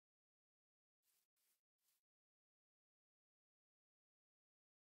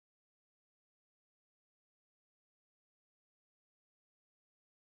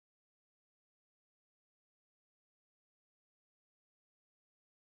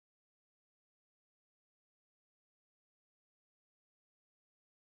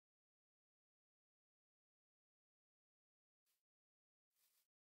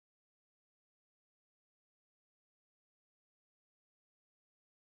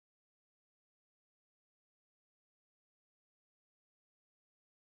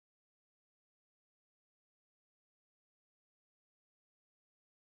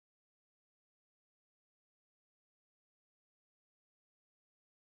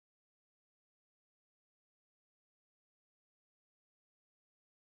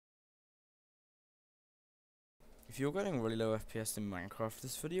If you're getting really low FPS in Minecraft,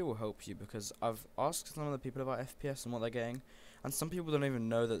 this video will help you, because I've asked some of the people about FPS and what they're getting, and some people don't even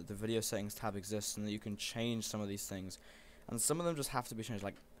know that the video settings tab exists and that you can change some of these things, and some of them just have to be changed.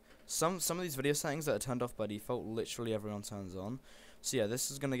 Like some of these video settings that are turned off by default, literally everyone turns on. So yeah, this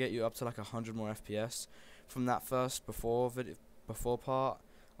is gonna get you up to like 100 more FPS. From that first before part,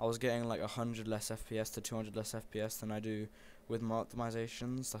 I was getting like 100 less FPS to 200 less FPS than I do with my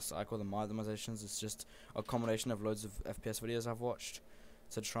optimizations. That's I call them my optimizations. It's just a combination of loads of FPS videos I've watched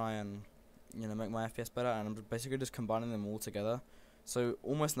to try and, you know, make my FPS better, and I'm basically just combining them all together. So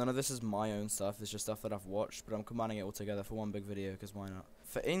almost none of this is my own stuff, it's just stuff that I've watched, but I'm combining it all together for one big video, because why not?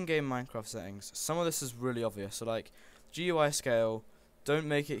 For in-game Minecraft settings, some of this is really obvious. So like GUI scale, don't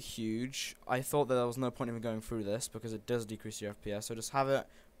make it huge. I thought that there was no point even going through this because it does decrease your FPS, so just have it.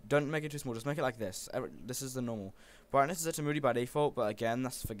 Don't make it too small, just make it like this. This is the normal. Brightness is set to moody by default, but again,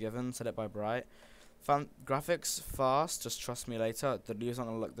 that's forgiven. Set it by bright. Graphics fast, just trust me later. The video's not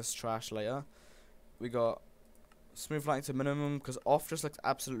going to look this trash later. We got smooth lighting to minimum, because off just looks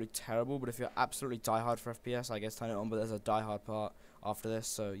absolutely terrible, but if you're absolutely diehard for FPS, I guess turn it on, but there's a diehard part after this,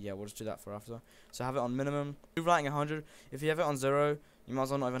 so yeah, we'll just do that for after. So have it on minimum. Smooth lighting 100. If you have it on 0, you might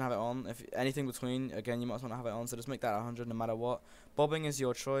as well not even have it on. If anything between, again, you might as well not have it on, so just make that 100 no matter what. Bobbing is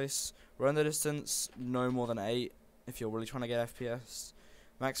your choice. Render distance, no more than 8 if you're really trying to get FPS.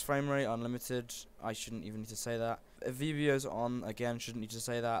 Max frame rate, unlimited. I shouldn't even need to say that. If VBO's on, again, shouldn't need to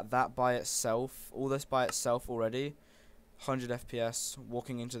say that. That by itself, all this by itself already, 100 FPS,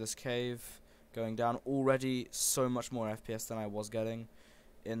 walking into this cave, going down, already so much more FPS than I was getting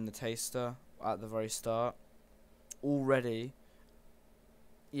in the taster at the very start. Already.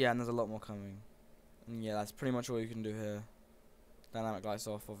 Yeah, and there's a lot more coming. And yeah, that's pretty much all you can do here. Dynamic lights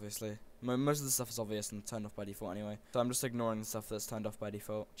off, obviously. Most of the stuff is obvious and turned off by default anyway. So I'm just ignoring the stuff that's turned off by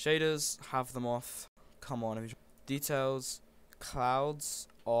default. Shaders, have them off. Come on. Details, clouds,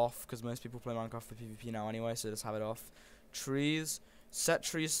 off, because most people play Minecraft for PvP now anyway, so just have it off. Trees, set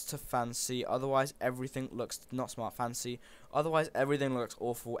trees to fancy, otherwise everything looks not smart, fancy. Otherwise everything looks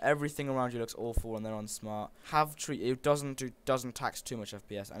awful. Everything around you looks awful and they're on smart. Have tree, it doesn't tax too much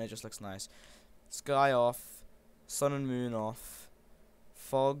FPS and it just looks nice. Sky off, sun and moon off,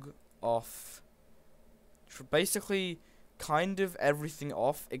 fog off. Basically kind of everything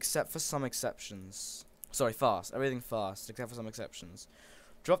off except for some exceptions. Sorry, fast. Everything fast except for some exceptions.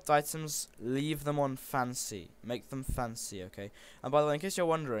 Dropped items, leave them on fancy. Make them fancy, okay? And by the way, in case you're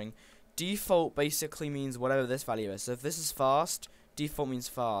wondering, default basically means whatever this value is. So if this is fast, default means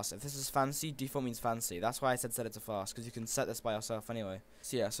fast. If this is fancy, default means fancy. That's why I said set it to fast, because you can set this by yourself anyway.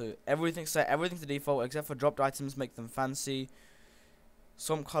 So yeah, so set everything to default except for dropped items, make them fancy.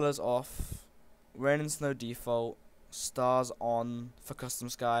 Swamp colors off. Rain and snow default. Stars on for custom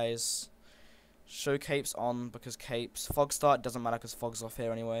skies. Show capes on because capes. Fog start doesn't matter because fog's off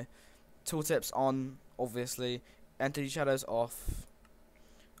here anyway. Tooltips on, obviously. Entity shadows off.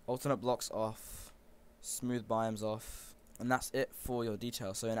 Alternate blocks off. Smooth biomes off. And that's it for your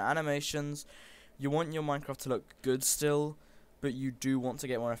details. So in animations, you want your Minecraft to look good still, but you do want to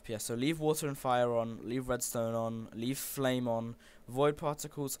get more FPS. So leave water and fire on, leave redstone on, leave flame on, void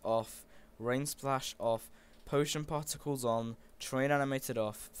particles off, rain splash off, potion particles on, train animated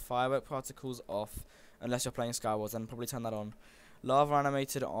off, firework particles off, unless you're playing Skywars, then probably turn that on. Lava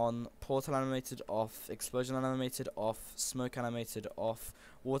animated on, portal animated off, explosion animated off, smoke animated off,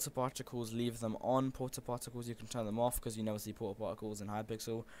 water particles leave them on, portal particles you can turn them off because you never see portal particles in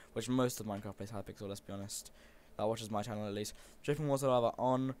Hypixel, which most of Minecraft plays Hypixel, let's be honest. That watches my channel at least. Dripping water lava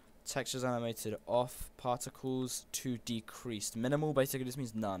on, textures animated off, particles to decreased. Minimal basically just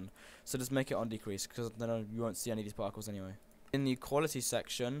means none, so just make it on decrease because then you won't see any of these particles anyway. In the quality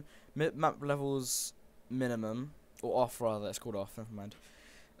section, map levels minimum, or off rather, it's called off, never mind.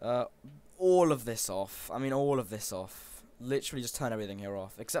 All of this off, all of this off. Literally just turn everything here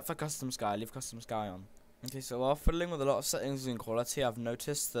off, except for custom sky, leave custom sky on. Okay, so while fiddling with a lot of settings in quality, I've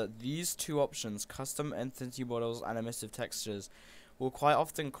noticed that these two options, custom entity models and emissive textures, will quite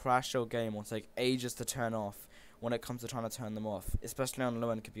often crash your game or take ages to turn off when it comes to trying to turn them off, especially on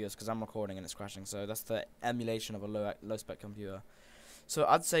low-end computers, because I'm recording and it's crashing, so that's the emulation of a low-spec computer. So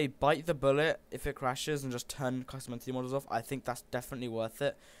I'd say bite the bullet if it crashes and just turn custom entity models off. I think that's definitely worth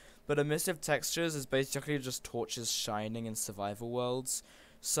it. But emissive textures is basically just torches shining in survival worlds,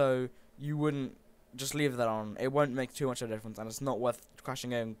 so you wouldn't just leave that on. It won't make too much of a difference, and it's not worth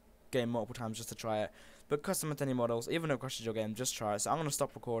crashing a game multiple times just to try it. But custom entity models, even if it crashes your game, just try it. So I'm going to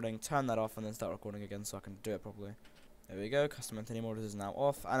stop recording, turn that off, and then start recording again so I can do it properly. There we go, custom entity models is now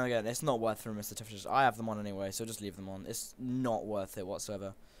off. And again, it's not worth for emissive textures. I have them on anyway, so just leave them on. It's not worth it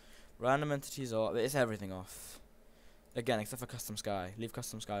whatsoever. Random entities off. It's everything off. Again, except for custom sky. Leave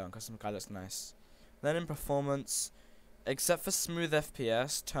custom sky on. Custom sky looks nice. Then in performance, except for smooth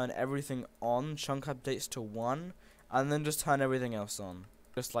FPS, turn everything on. Chunk updates to 1. And then just turn everything else on.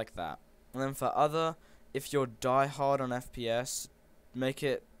 Just like that. And then for other, if you're die hard on FPS, make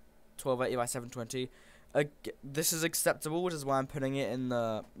it 1280 by 720. This is acceptable, which is why I'm putting it in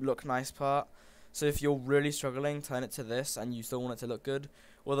the look nice part. So if you're really struggling, turn it to this and you still want it to look good.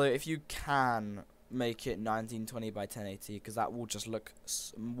 Although if you can, make it 1920 by 1080, because that will just look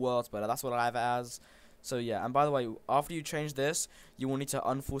worlds better. That's what I have it as. So yeah, and by the way, after you change this, you will need to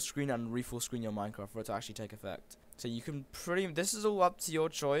unfull screen and refull screen your Minecraft for it to actually take effect. So you can this is all up to your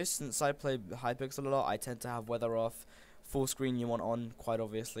choice. Since I play Hypixel a lot, I tend to have weather off. Full screen you want on, quite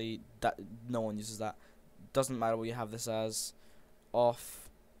obviously. That no one uses that. Doesn't matter what you have this as. Off,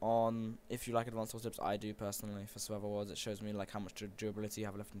 on. If you like advanced tool tips, I do personally. For survival worlds, it shows me like how much durability you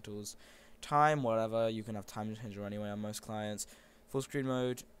have left in tools. Time, whatever. You can have time changer anyway on most clients. Full screen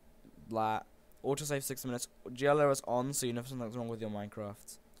mode, lat. Autosave 6 minutes. GL errors on, so you know if something's wrong with your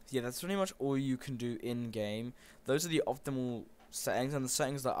Minecraft. Yeah, that's pretty much all you can do in game. Those are the optimal settings and the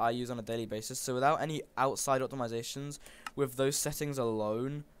settings that I use on a daily basis. So without any outside optimizations, with those settings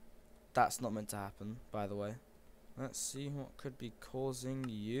alone, that's not meant to happen, by the way. Let's see what could be causing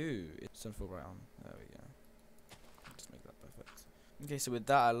you. It's in full brown. There we go. Just make that perfect. Okay, so with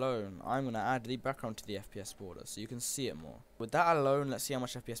that alone, I'm going to add the background to the FPS border so you can see it more. With that alone, let's see how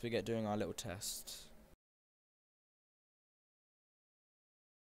much FPS we get doing our little test.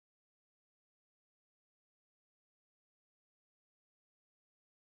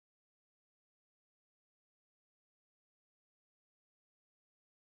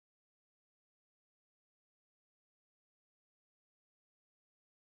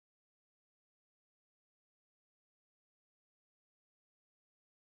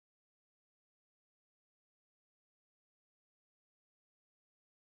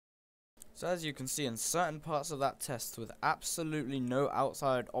 So as you can see, in certain parts of that test with absolutely no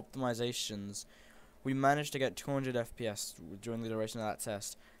outside optimizations, we managed to get 200 FPS during the duration of that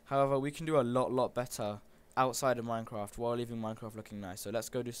test. However, we can do a lot better outside of Minecraft while leaving Minecraft looking nice. So let's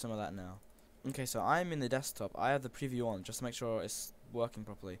go do some of that now. Okay, so I'm in the desktop. I have the preview on just to make sure it's working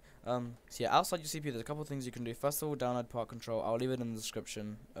properly. So yeah, outside your CPU, there's a couple of things you can do. First of all, download part control. I'll leave it in the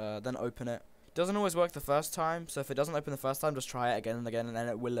description. Then open it. Doesn't always work the first time, so if it doesn't open the first time, just try it again and again, and then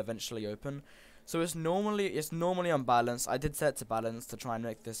it will eventually open. So it's normally unbalanced. I did set it to balance to try and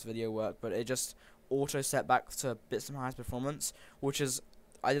make this video work, but it just auto set back to bits and highest performance, which is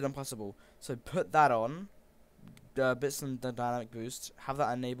I did impossible. So put that on, bits and the dynamic boost, have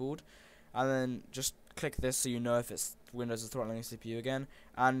that enabled, and then just click this so you know if it's Windows is throttling your CPU again,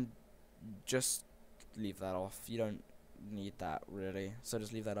 and just leave that off. You don't need that really, so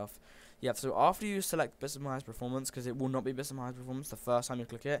just leave that off. Yeah, so after you select bits of highest performance, because it will not be bits of highest performance the first time you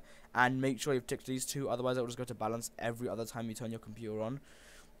click it, and make sure you've ticked these two, otherwise it will just go to balance every other time you turn your computer on.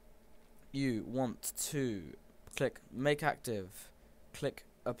 You want to click make active, click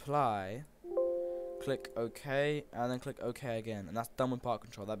apply, click OK, and then click OK again, and that's done with part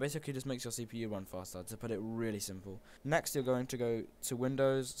control. That basically just makes your CPU run faster, to put it really simple. Next, you're going to go to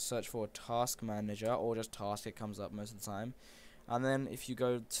Windows, search for Task Manager, or just Task, it comes up most of the time. And then if you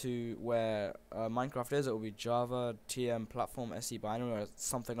go to where Minecraft is, it will be Java, TM, Platform, SE, Binary, or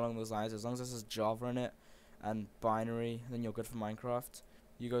something along those lines. As long as it says Java in it and Binary, then you're good for Minecraft.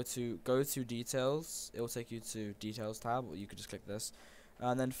 You go to Details. It will take you to Details tab, or you could just click this.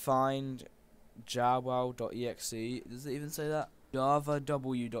 And then find javaw.exe. Does it even say that?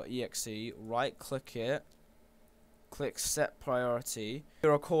 javaw.exe. Right click it. Click Set Priority. If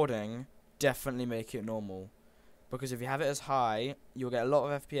you're recording, definitely make it normal. Because if you have it as high, you'll get a lot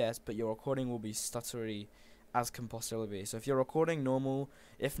of FPS, but your recording will be stuttery as can possibly be. So if you're recording normal,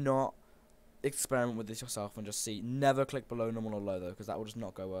 if not, experiment with this yourself and just see. Never click below normal or low though, because that will just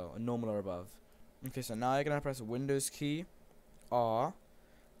not go well. Normal or above. Okay, so now you're going to press Windows key, R,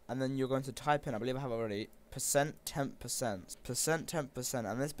 and then you're going to type in, I believe I have already, %temp%.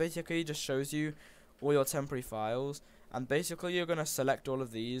 %temp%, and this basically just shows you all your temporary files, and basically you're going to select all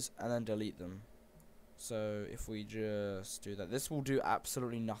of these and then delete them. So if we just do that, this will do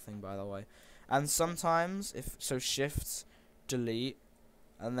absolutely nothing, by the way. And sometimes, shift, delete,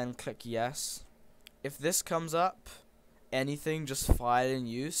 and then click yes. If this comes up, anything, just file in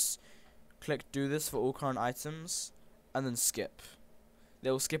use, click do this for all current items, and then skip.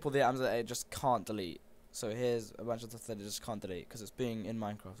 They will skip all the items that it just can't delete. So here's a bunch of stuff that it just can't delete, because it's being in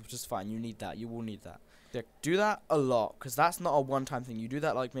Minecraft, which is fine. You need that. You will need that. Yeah, do that a lot, because that's not a one-time thing. You do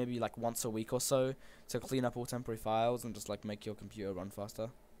that like maybe like once a week or so to clean up all temporary files and just like make your computer run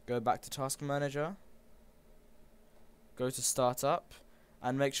faster. Go back to Task Manager. go to startup,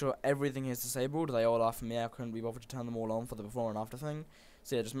 and make sure everything is disabled. They all are for me. I couldn't be bothered to turn them all on for the before and after thing.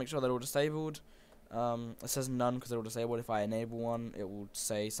 So yeah, just make sure they're all disabled. It says none because they're all disabled. If I enable one, it will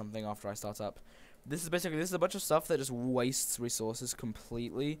say something after I start up. This is a bunch of stuff that just wastes resources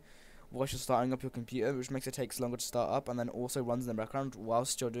completely whilst you're starting up your computer, which makes it take longer to start up, and then also runs in the background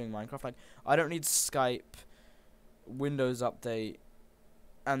whilst you're doing Minecraft. Like, I don't need Skype, Windows Update,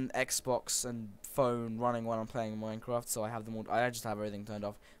 and Xbox and phone running while I'm playing Minecraft, so I have them all. I just have everything turned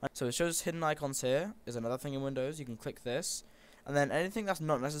off. So it shows hidden icons here is another thing in Windows. You can click this, and then anything that's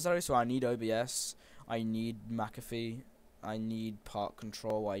not necessary. So I need OBS, I need McAfee, I need Park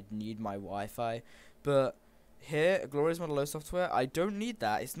Control, I need my Wi-Fi. But here, Glorious Model O software, I don't need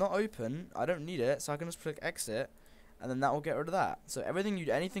that. It's not open. I don't need it, so I can just click exit, and then that will get rid of that. So anything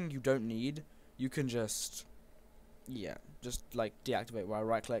you don't need, you can just like deactivate. Where I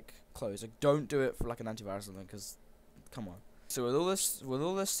right click, close. Like, don't do it for like an antivirus or something, because come on. So with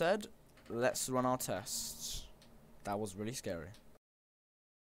all this said, let's run our tests. That was really scary.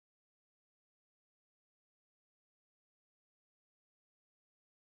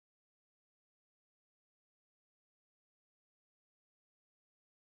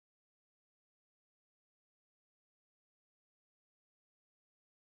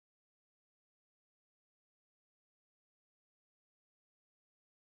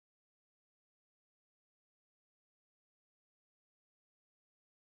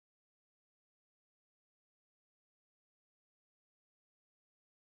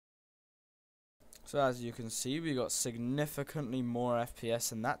 So as you can see, we got significantly more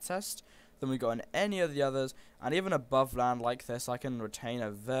FPS in that test than we got in any of the others, and even above land like this, I can retain a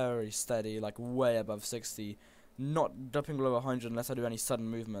very steady, like way above 60, not dipping below 100 unless I do any sudden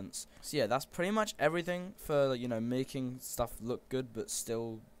movements. So yeah, that's pretty much everything for, you know, making stuff look good but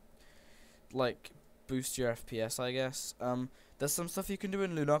still like boost your FPS, I guess. There's some stuff you can do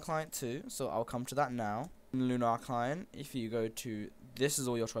in Lunar Client too, so I'll come to that now. In Lunar Client, if you go to, this is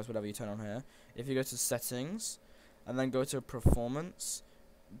all your choice, whatever you turn on here. If you go to settings, and then go to performance,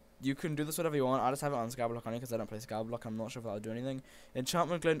 you can do this whatever you want. I just have it on Skyblock on it because I don't play Skyblock. I'm not sure if that'll do anything.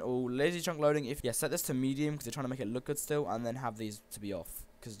 Enchantment glint or lazy chunk loading. If set this to medium because you're trying to make it look good still, and then have these to be off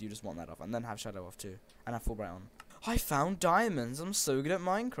because you just want that off, and then have shadow off too, and have full bright on. I found diamonds. I'm so good at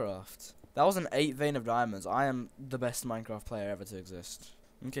Minecraft. That was an 8 vein of diamonds. I am the best Minecraft player ever to exist.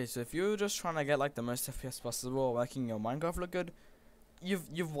 Okay, so if you're just trying to get like the most FPS possible, making your Minecraft look good,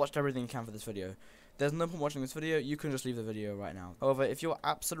 you've watched everything you can for this video. There's no point watching this video. You can just leave the video right now. However, if you're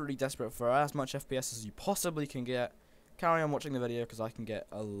absolutely desperate for as much FPS as you possibly can get, carry on watching the video because I can get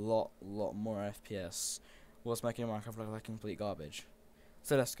a lot more FPS whilst making Minecraft look like complete garbage.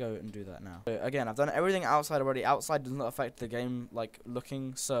 So let's go and do that now. So again, I've done everything outside already. Outside does not affect the game like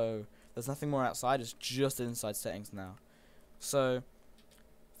looking, so there's nothing more outside. It's just inside settings now. So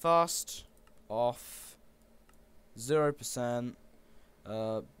fast, off, 0%.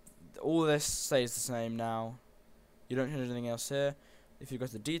 All this stays the same now. You don't change anything else here. If you go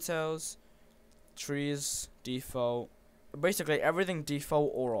to details, trees, default, basically everything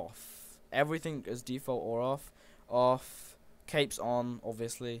default or off. Everything is default or off. Off, capes on,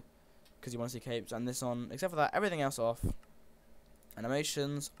 obviously, because you want to see capes, and this on. Except for that, everything else off.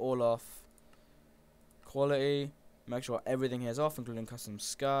 Animations, all off. Quality, make sure everything here is off, including custom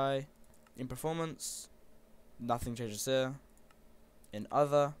sky. In performance, nothing changes here. In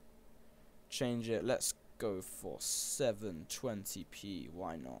other, change it. Let's go for 720p.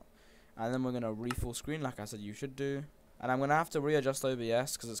 Why not? And then we're gonna re-full screen, like I said you should do. And I'm gonna have to readjust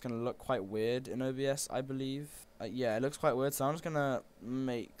OBS because it's gonna look quite weird in OBS, I believe. Yeah, it looks quite weird. So I'm just gonna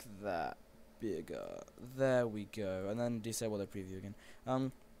make that bigger. There we go. And then disable the preview again.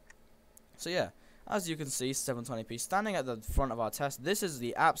 So yeah. As you can see, 720p. Standing at the front of our test, this is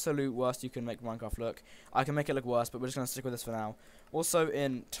the absolute worst you can make Minecraft look. I can make it look worse, but we're just going to stick with this for now. Also,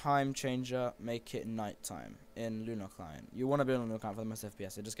 in Time Changer, make it nighttime in Lunar Client. You want to be on Lunar Client for the most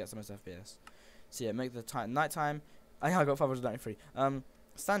FPS. It just gets the most FPS. So yeah, make the time nighttime. I got 593.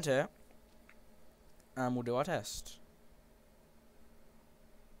 Stand here, and we'll do our test.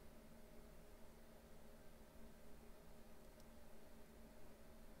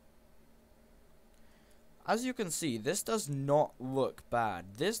 As you can see, this does not look bad.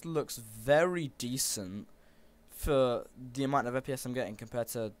 This looks very decent for the amount of FPS I'm getting compared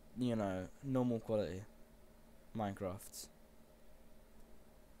to, you know, normal quality Minecraft.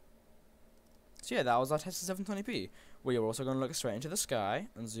 So yeah, that was our test of 720p. We are also going to look straight into the sky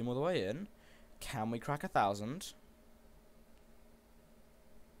and zoom all the way in. Can we crack 1,000?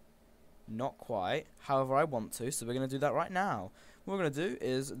 Not quite. However, I want to, so we're going to do that right now. What we're going to do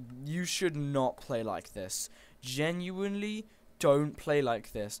is, you should not play like this. Genuinely, don't play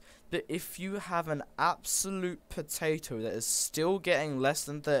like this. But if you have an absolute potato that is still getting less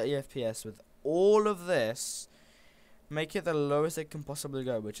than 30 FPS with all of this, make it the lowest it can possibly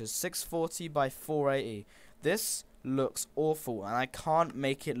go, which is 640 by 480. This looks awful, and I can't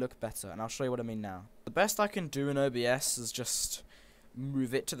make it look better, and I'll show you what I mean now. The best I can do in OBS is just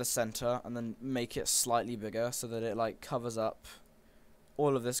move it to the center and then make it slightly bigger so that it like covers up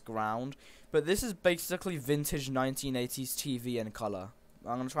all of this ground. But this is basically vintage 1980s TV in color.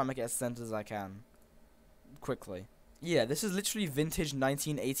 I'm gonna try and make it as centered as I can quickly. Yeah, this is literally vintage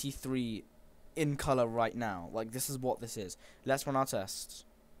 1983 in color right now. Like, this is what this is. Let's run our test.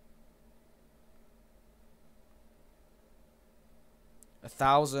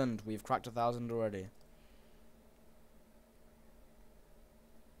 1,000. We've cracked 1,000 already.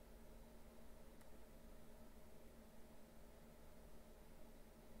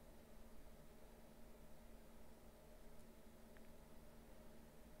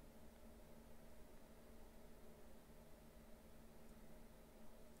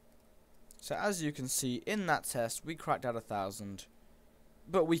 So as you can see, in that test, we cracked out 1,000.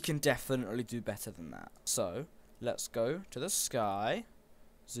 But we can definitely do better than that. So, let's go to the sky.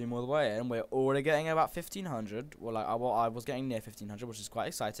 Zoom all the way in. We're already getting about 1,500. Well, I was getting near 1,500, which is quite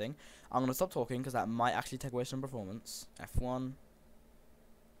exciting. I'm going to stop talking because that might actually take away some performance. F1.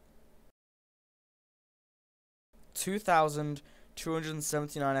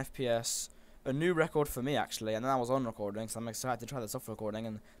 2,279 FPS. A new record for me, actually, and then I was on recording, so I'm excited to try this off recording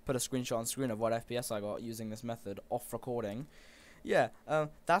and put a screenshot on screen of what FPS I got using this method off recording. Yeah,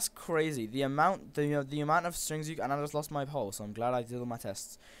 that's crazy. The amount of strings you and I just lost my poll, so I'm glad I did all my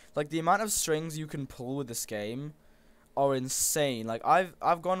tests. Like, the amount of strings you can pull with this game are insane. Like,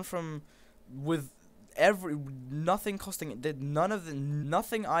 I've gone from nothing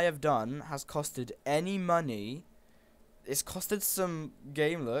I have done has costed any money. It's costed some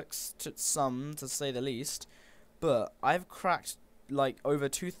game looks, to say the least, but I've cracked like over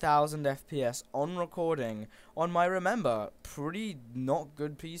 2,000 FPS on recording on my, remember, pretty not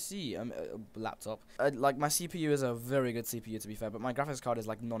good PC, laptop. Like, my CPU is a very good CPU, to be fair, but my graphics card is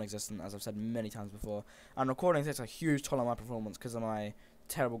like non-existent, as I've said many times before, and recording takes a huge toll on my performance because of my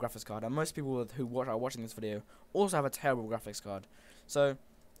terrible graphics card, and most people who are watching this video also have a terrible graphics card. So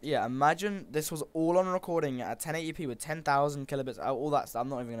yeah, imagine this was all on recording at 1080p with 10,000 kilobits, all that stuff. I'm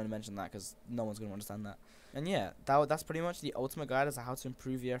not even going to mention that because no one's going to understand that. And yeah, that's pretty much the ultimate guide as to how to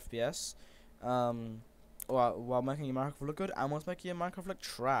improve your FPS while making your Minecraft look good, and whilst making your Minecraft look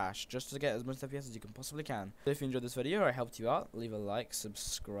trash, just to get as much FPS as you can possibly can. So if you enjoyed this video or I helped you out, leave a like,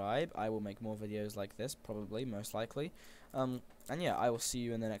 subscribe. I will make more videos like this, probably, most likely. And yeah, I will see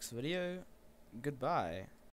you in the next video. Goodbye.